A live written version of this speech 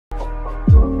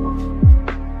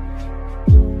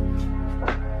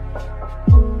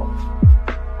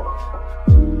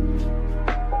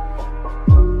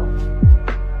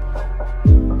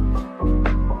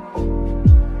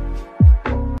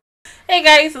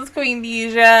Hey guys, it's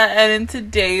Queendija, and in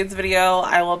today's video,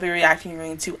 I will be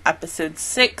reacting to episode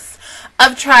 6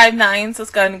 of Tribe 9. So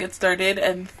let's go ahead and get started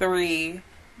in 3,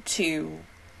 2,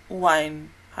 1.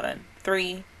 Hold on.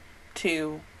 3,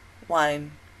 2,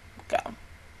 1, go.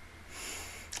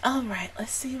 Alright,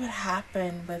 let's see what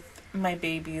happened with my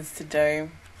babies today.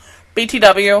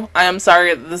 BTW, I am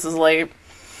sorry that this is late.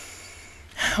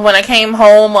 When I came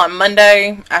home on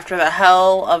Monday, after the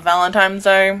hell of Valentine's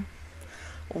Day,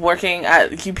 working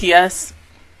at UPS.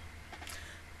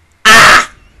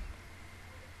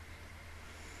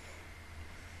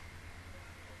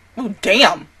 Oh,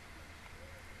 damn.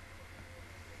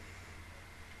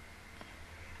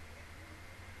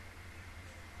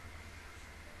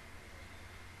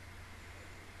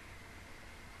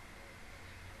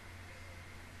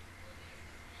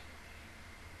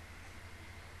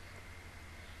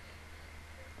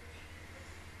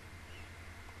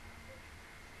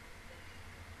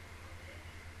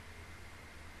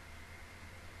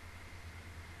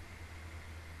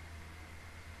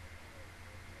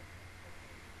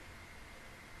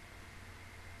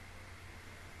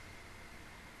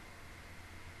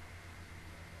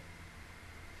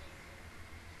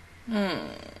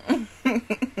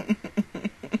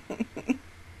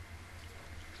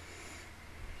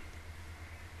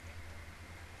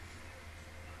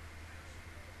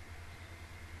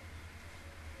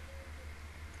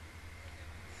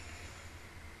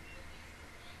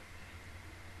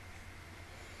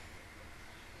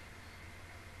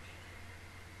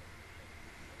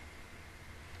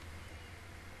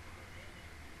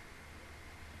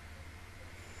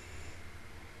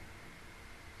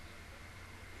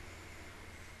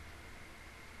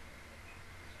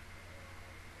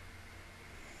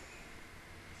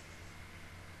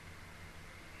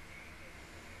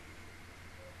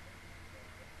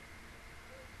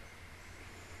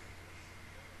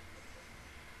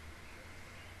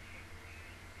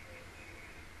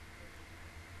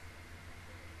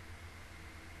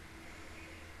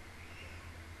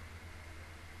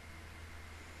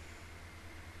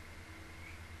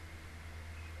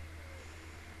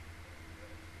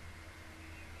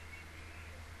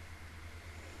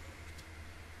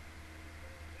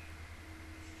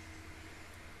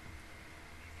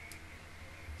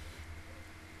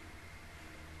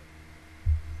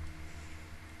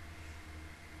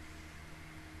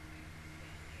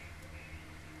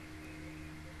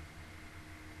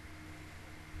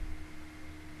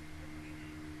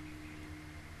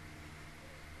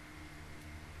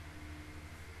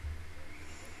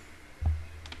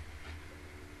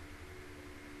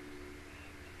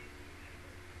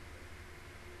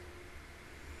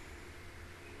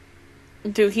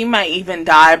 Dude, he might even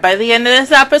die by the end of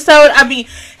this episode. I mean,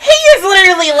 he is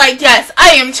literally like, yes, I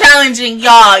am challenging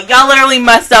y'all. Y'all literally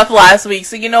messed up last week,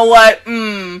 so you know what?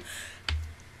 Oh!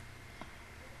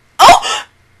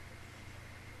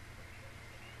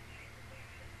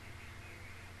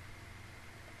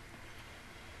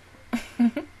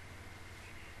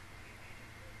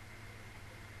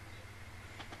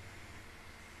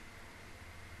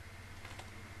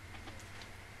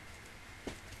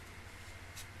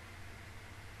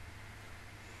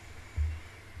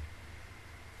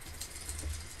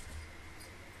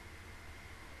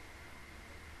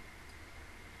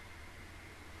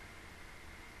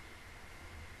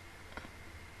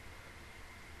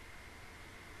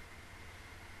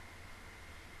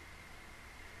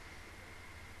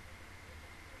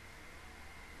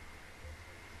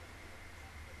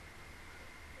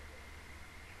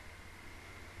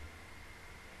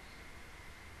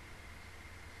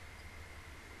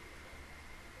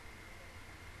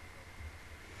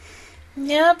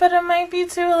 Yeah, but it might be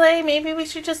too late. Maybe we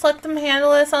should just let them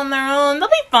handle this on their own. They'll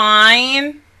be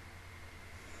fine.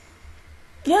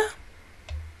 Yeah.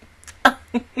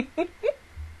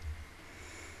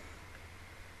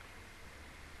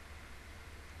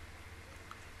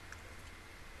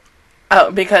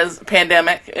 Oh, because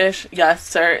pandemic-ish. Yes,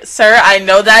 sir. Sir, I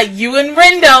know that. You and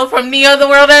Rindo from Neo The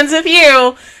World Ends With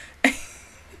You.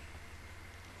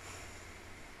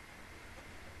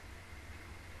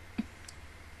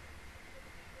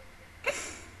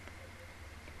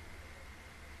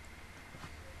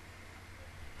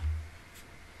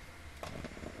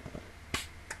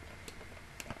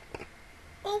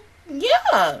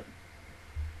 Yeah.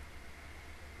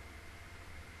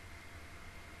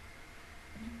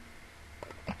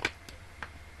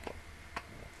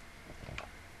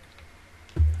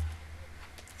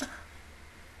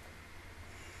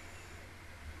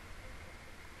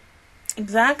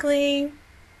 Exactly.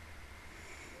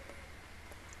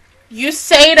 You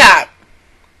say that,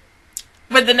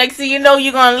 but the next thing you know,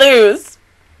 you're gonna lose.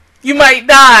 You might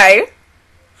die.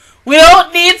 We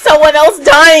don't need someone else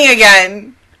dying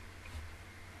again.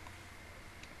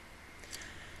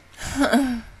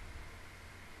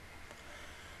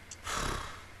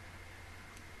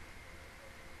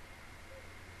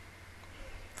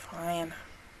 Fine.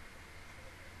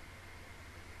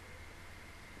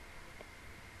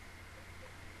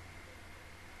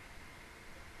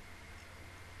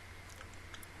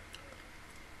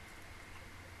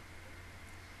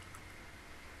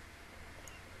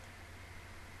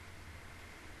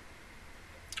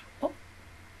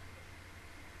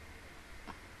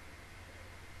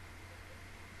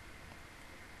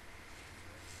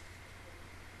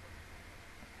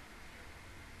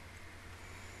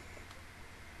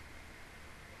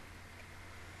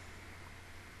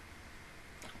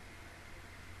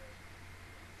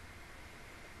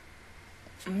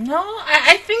 No,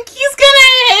 I think he's gonna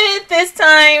hit it this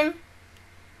time.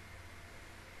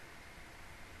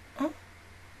 Oh.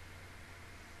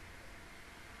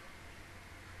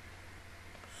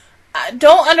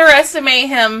 Don't underestimate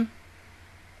him.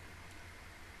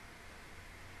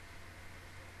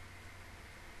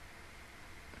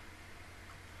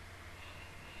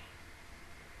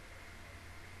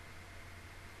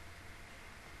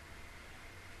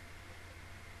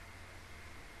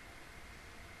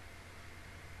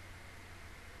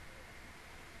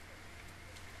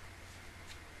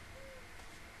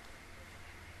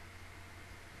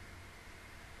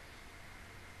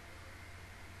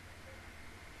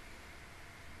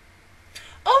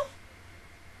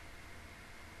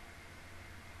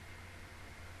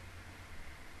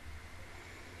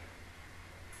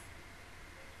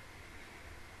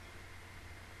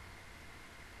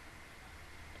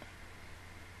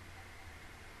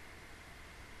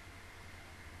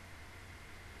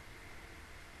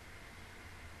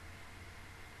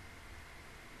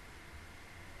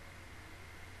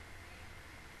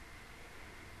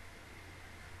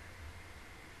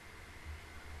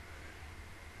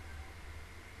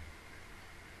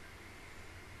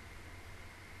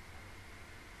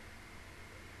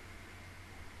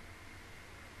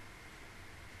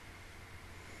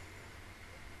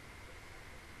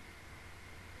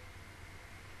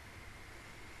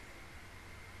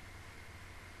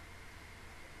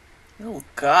 Oh,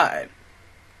 God.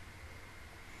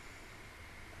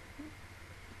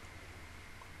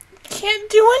 Can't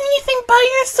do anything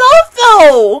by yourself,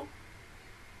 though!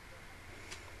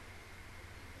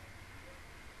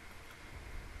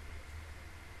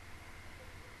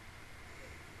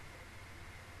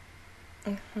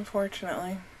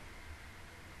 Unfortunately.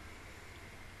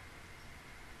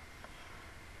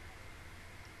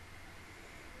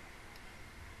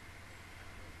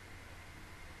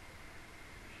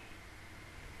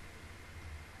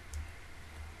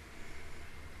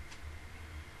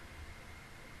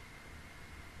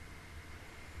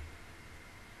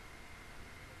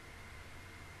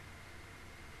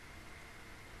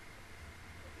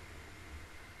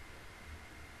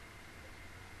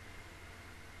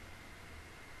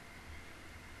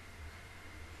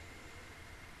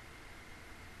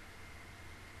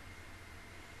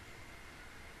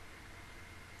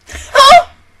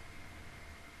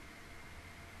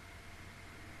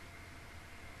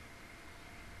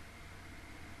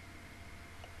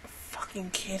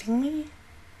 Fucking kidding me?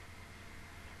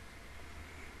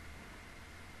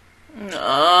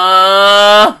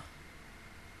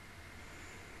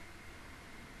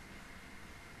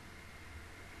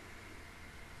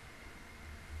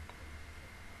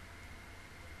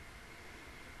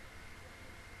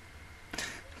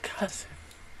 Cousin.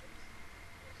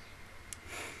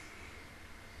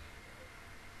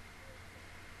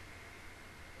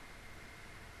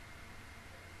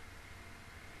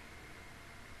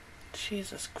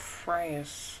 Jesus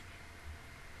Christ.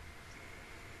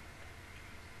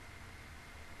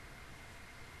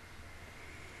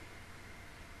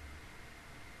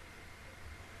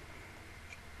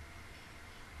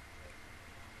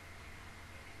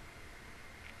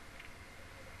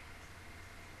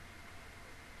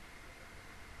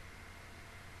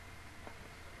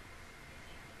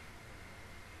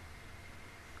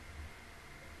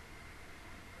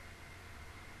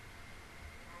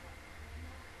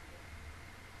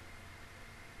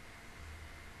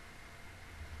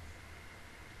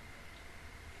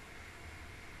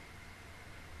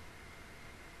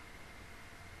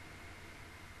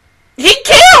 He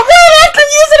can't run after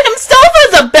using himself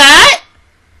as a bat!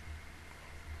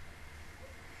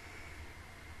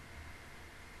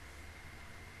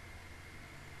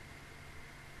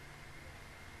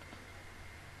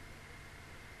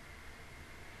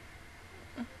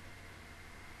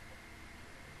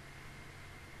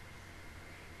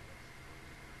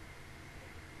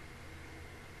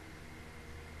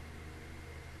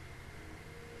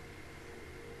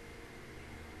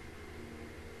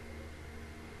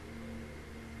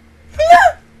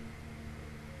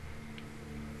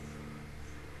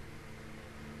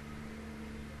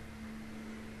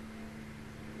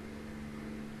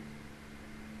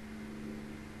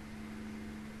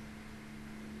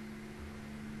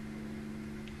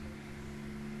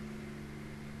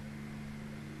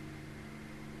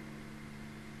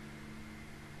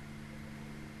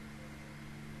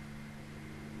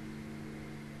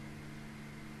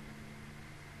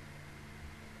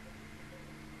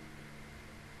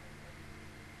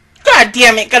 God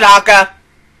damn it, Kanaka.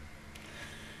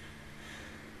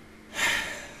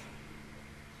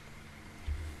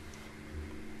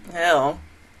 Ew.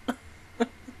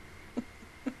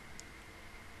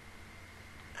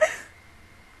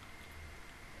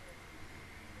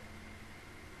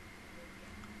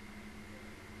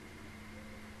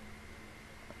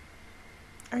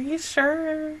 Are you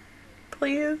sure?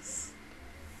 Please?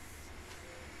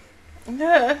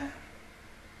 Yeah.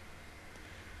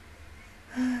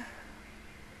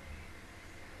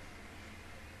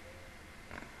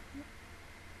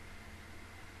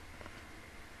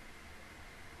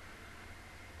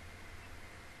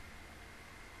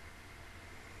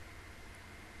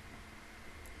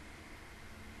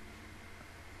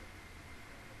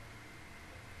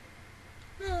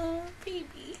 Oh,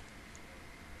 baby.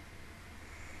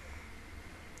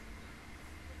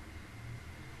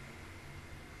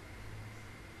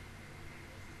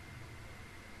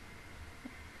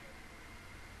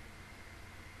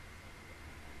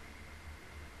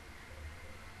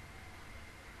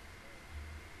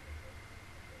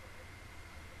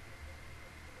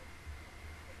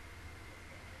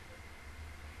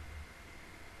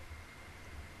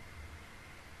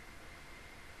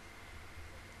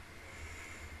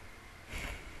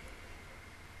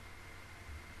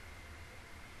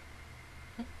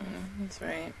 That's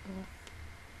right.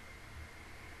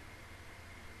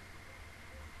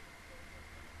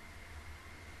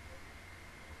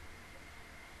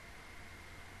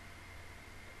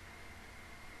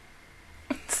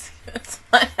 That's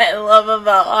what I love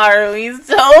about Haru. He's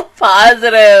so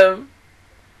positive.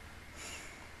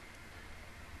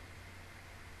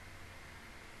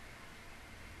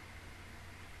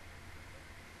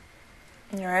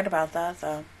 You're right about that,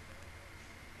 though.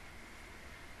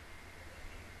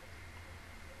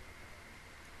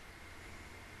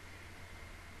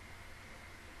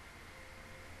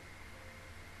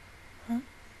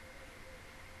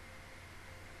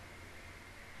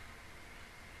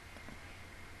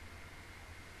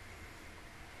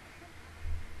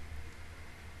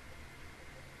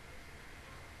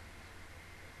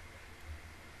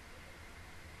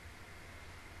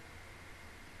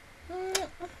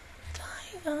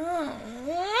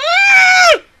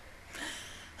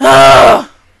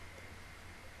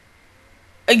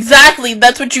 Exactly,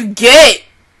 that's what you get.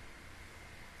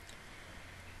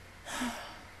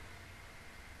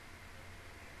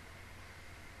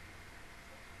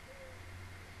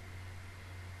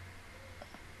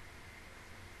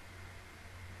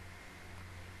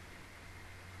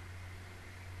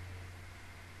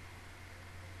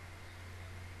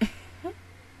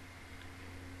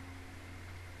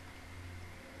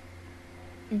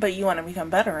 But you want to become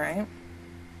better, right?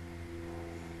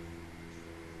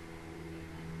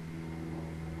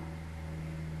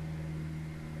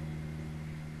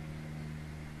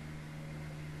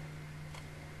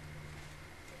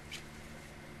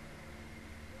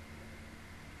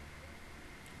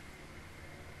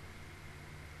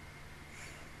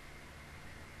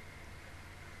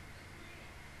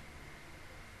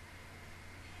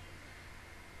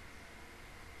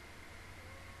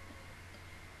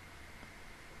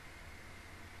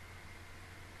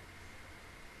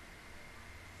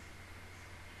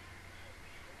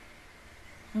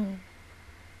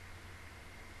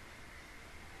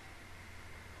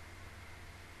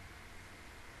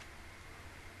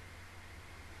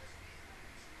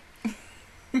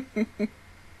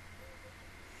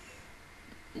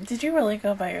 Did you really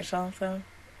go by yourself, though?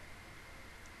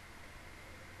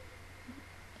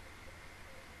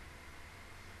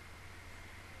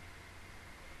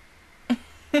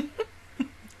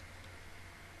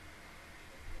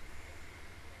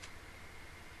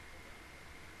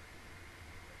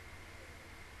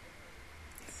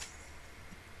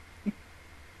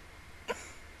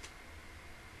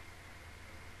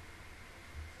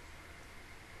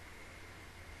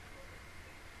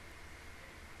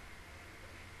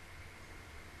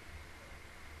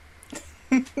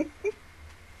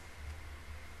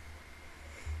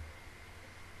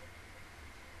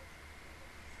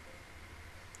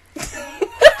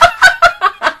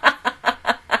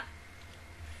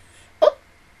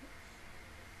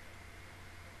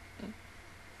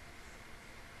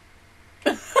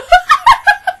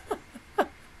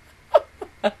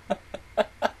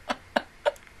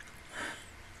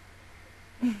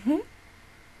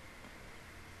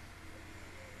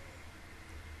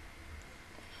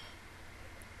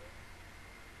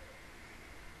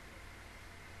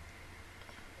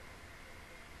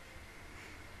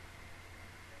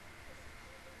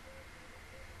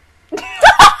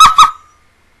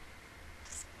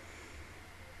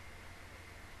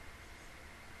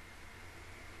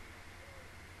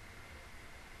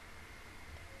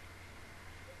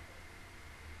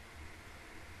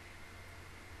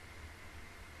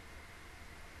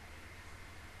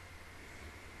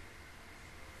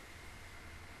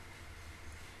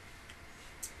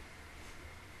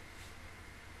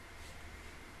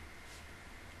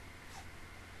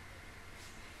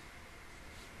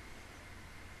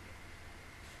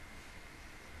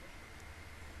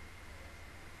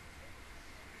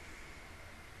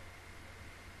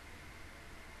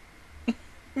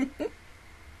 I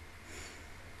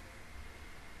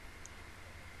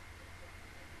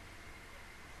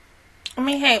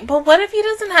mean, hey, but what if he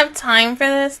doesn't have time for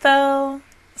this, though?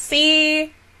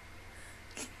 See?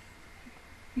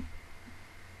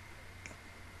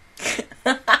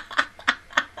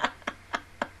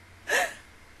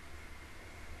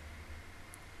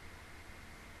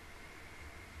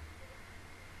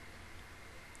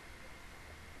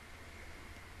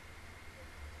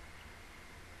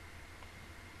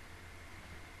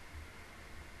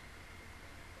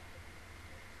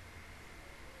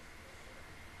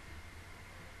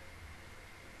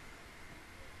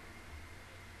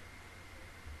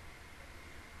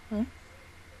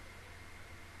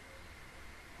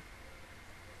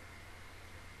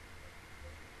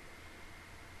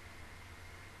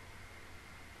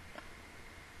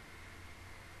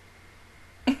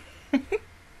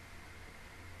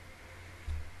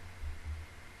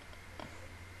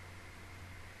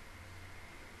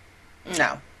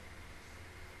 No.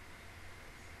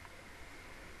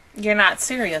 You're not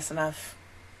serious enough.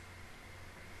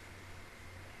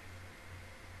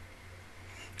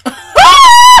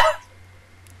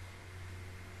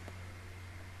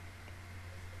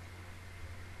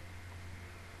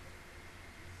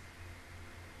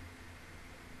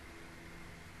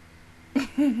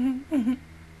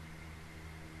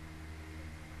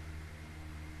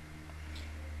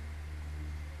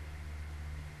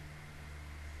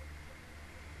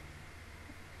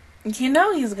 You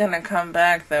know he's gonna come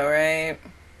back though, right?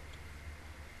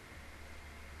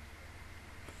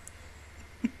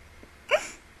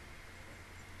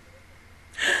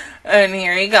 And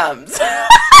here he comes.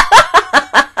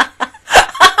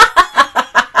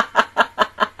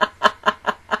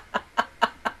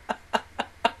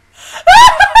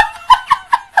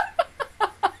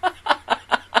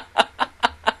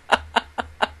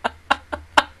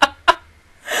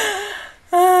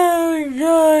 Oh my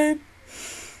god.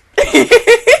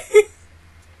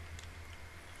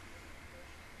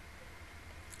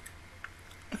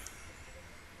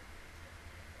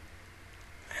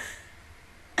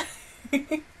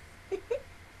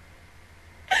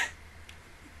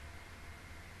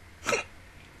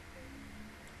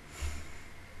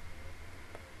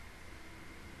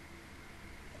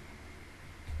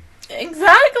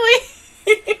 Exactly.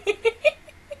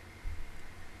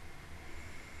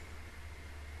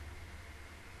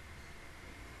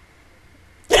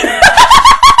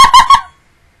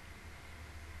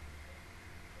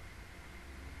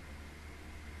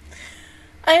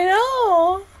 I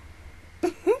know.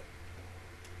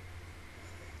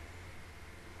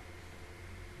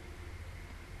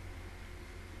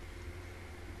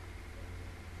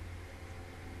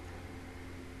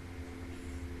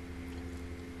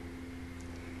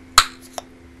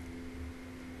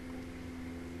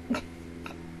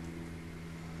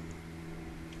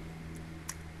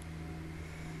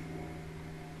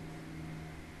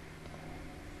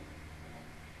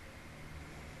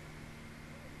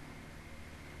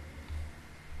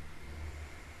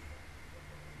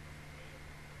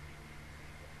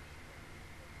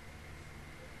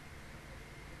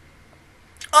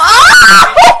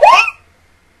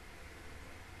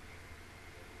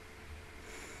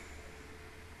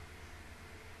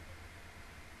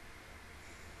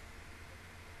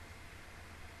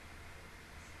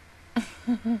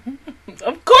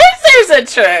 Of course there's a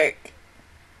trick.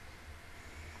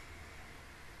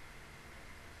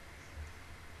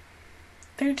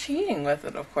 They're cheating with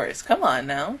it, of course. Come on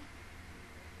now.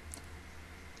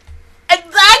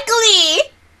 Exactly.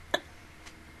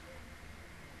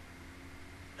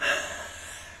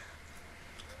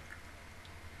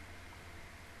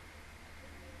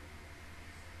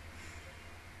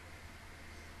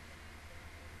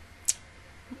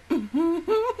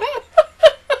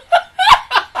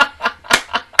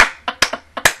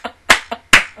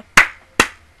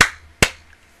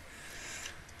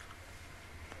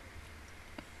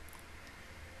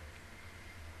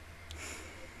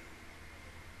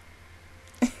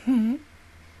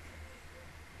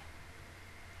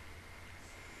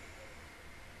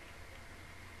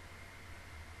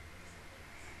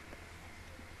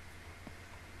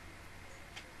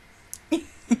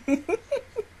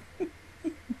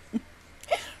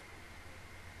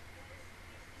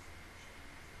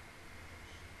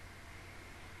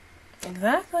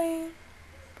 Exactly.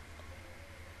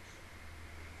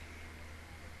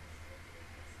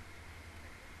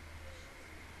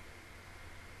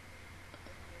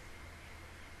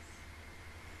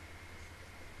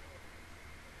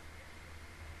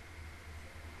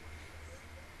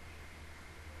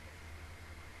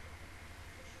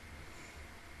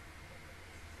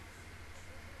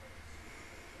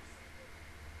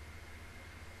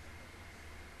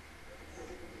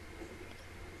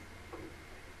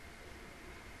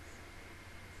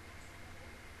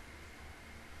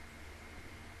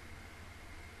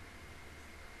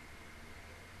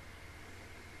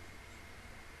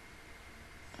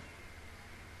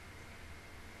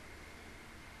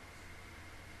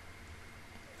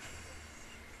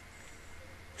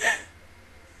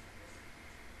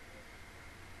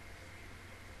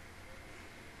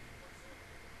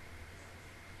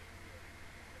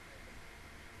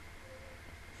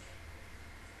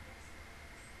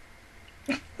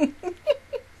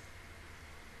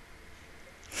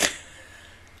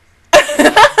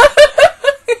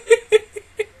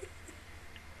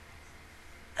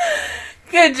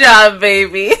 Good job,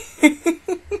 baby.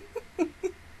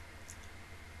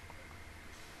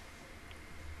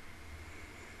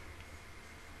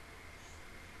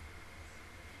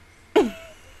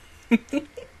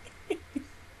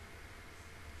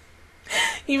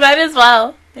 You might as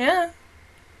well. Yeah.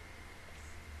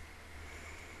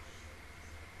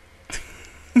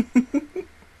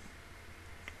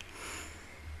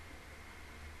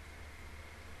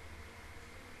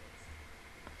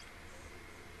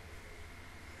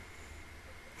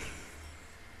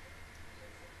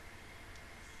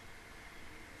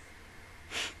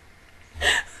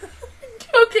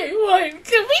 Okay, what?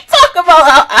 Can we talk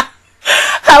about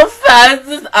how fast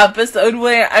this episode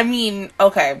went? I mean,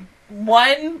 okay.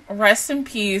 One, rest in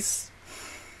peace,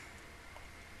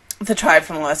 the tribe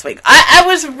from last week. I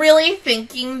was really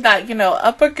thinking that, you know,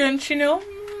 up against, you know,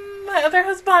 my other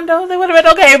husbando, they would have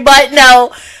been okay. But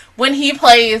no, when he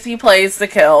plays the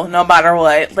kill, no matter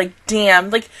what. Like, damn.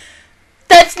 Like,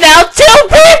 that's now 2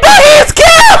 people he's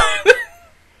killed!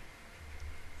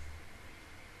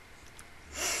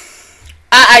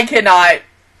 I cannot.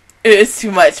 It is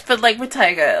too much. But, like, with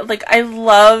Taiga, like, I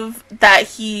love that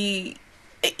he,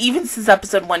 even since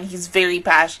episode 1, he's very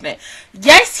passionate.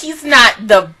 Yes, he's not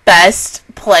the best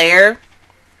player,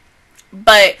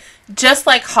 but just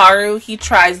like Haru, he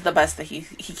tries the best that he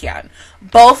can.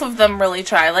 Both of them really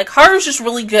try. Like, Haru's just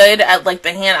really good at, like,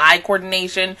 the hand-eye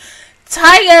coordination.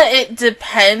 Taiga, it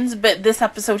depends, but this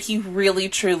episode, he really,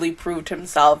 truly proved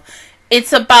himself.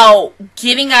 It's about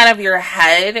getting out of your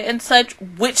head and such,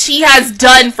 which he has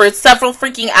done for several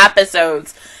freaking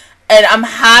episodes. And I'm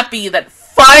happy that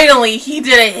finally he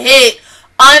did a hit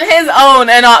on his own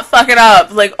and not fuck it up.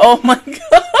 Like, oh my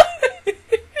god.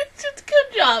 Just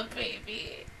good job,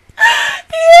 baby.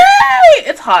 Yay!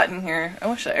 It's hot in here. I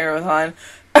wish the air was on.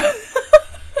 But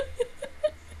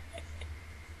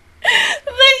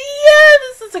yeah,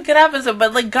 this is a good episode.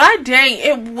 But like, god dang,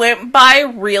 it went by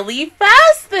really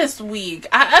fast this week.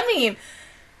 I mean,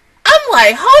 I'm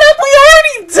like, hold up, we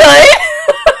already done?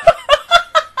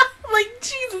 Like,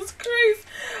 Jesus Christ.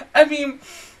 I mean,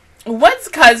 once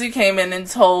Kazu came in and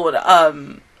told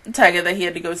Taiga that he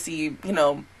had to go see, you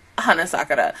know, Hana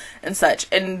Sakura and such,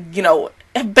 and, you know,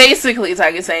 basically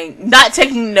Taiga saying, not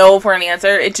taking no for an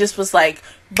answer, it just was like,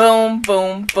 boom,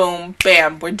 boom, boom,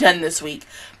 bam, we're done this week.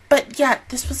 But yeah,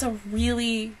 this was a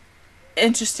really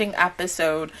interesting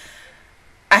episode.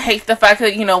 I hate the fact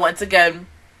that, you know, once again,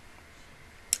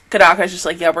 Kadaka's just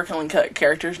like, yeah, we're killing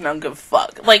characters and I don't give a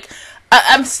fuck. Like,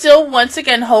 I'm still once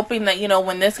again hoping that, you know,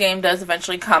 when this game does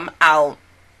eventually come out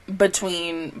by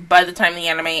the time the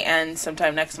anime ends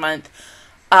sometime next month,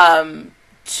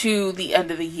 to the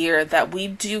end of the year, that we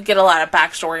do get a lot of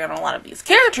backstory on a lot of these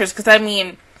characters. Because, I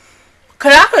mean,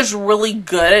 Kadaka's really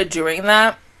good at doing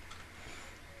that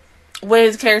with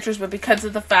his characters, but because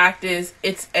of the fact is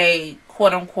it's a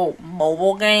quote-unquote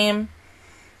mobile game,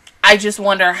 I just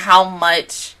wonder how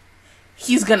much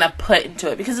he's gonna put into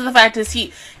it. Because of the fact is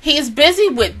he's busy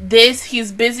with this,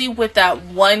 he's busy with that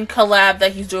one collab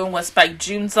that he's doing with Spike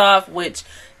Junsoft, which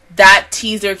that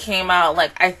teaser came out,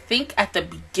 like, I think at the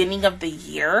beginning of the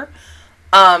year.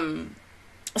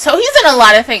 So he's in a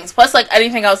lot of things, plus, like,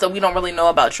 anything else that we don't really know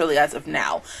about truly as of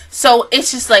now. So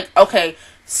it's just like, okay,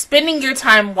 spending your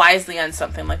time wisely on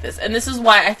something like this. And this is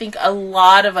why I think a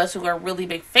lot of us who are really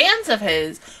big fans of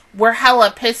his were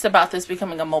hella pissed about this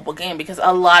becoming a mobile game, because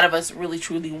a lot of us really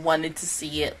truly wanted to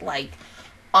see it, like,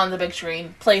 on the big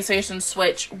screen, PlayStation,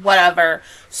 Switch, whatever,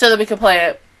 so that we could play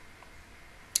it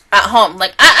at home.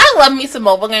 Like, I love me some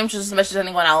mobile games just as much as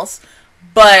anyone else,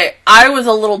 but I was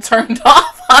a little turned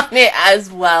off on it as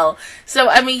well. So,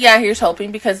 I mean, yeah, here's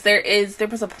hoping, because there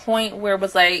was a point where it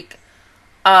was like,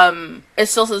 it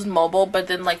still says mobile, but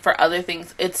then, like, for other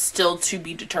things, it's still to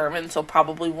be determined, so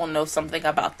probably we'll know something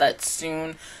about that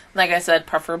soon. Like I said,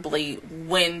 preferably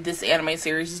when this anime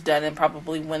series is done, and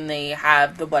probably when they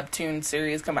have the webtoon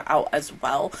series come out as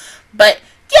well. But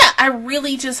yeah, I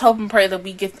really just hope and pray that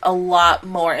we get a lot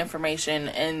more information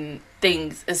and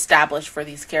things established for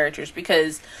these characters,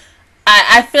 because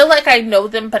I feel like I know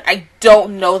them, but I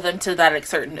don't know them to that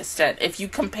certain extent. If you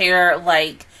compare,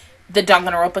 like, the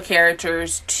Danganronpa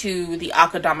characters to the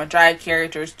Akudama Drive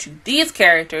characters to these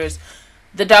characters,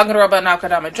 the Danganronpa and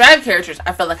Akudama Drive characters,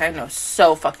 I feel like I know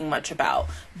so fucking much about.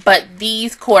 But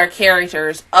these core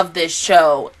characters of this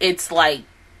show, it's like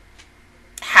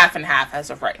half and half as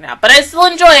of right now. But I still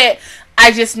enjoy it.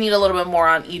 I just need a little bit more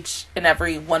on each and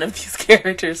every one of these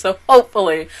characters. So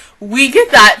hopefully we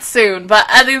get that soon. But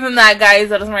other than that, guys,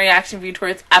 that is my reaction view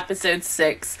towards episode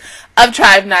 6 of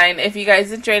Tribe 9. If you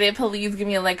guys enjoyed it, please give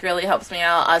me a like. It really helps me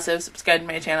out. Also, subscribe to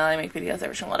my channel. I make videos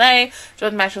every single day.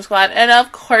 Join the Master Squad. And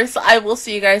of course, I will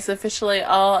see you guys officially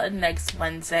all next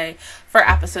Wednesday for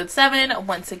episode 7.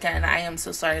 Once again, I am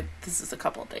so sorry this is a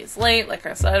couple of days late. Like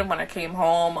I said, when I came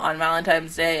home on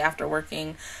Valentine's Day after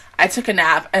working, I took a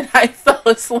nap and I fell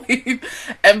asleep.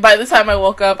 And by the time I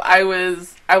woke up, I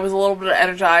was a little bit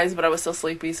energized, but I was still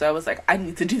sleepy. So I was like, I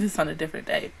need to do this on a different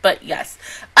day. But yes,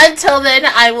 until then,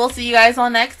 I will see you guys all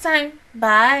next time.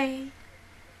 Bye.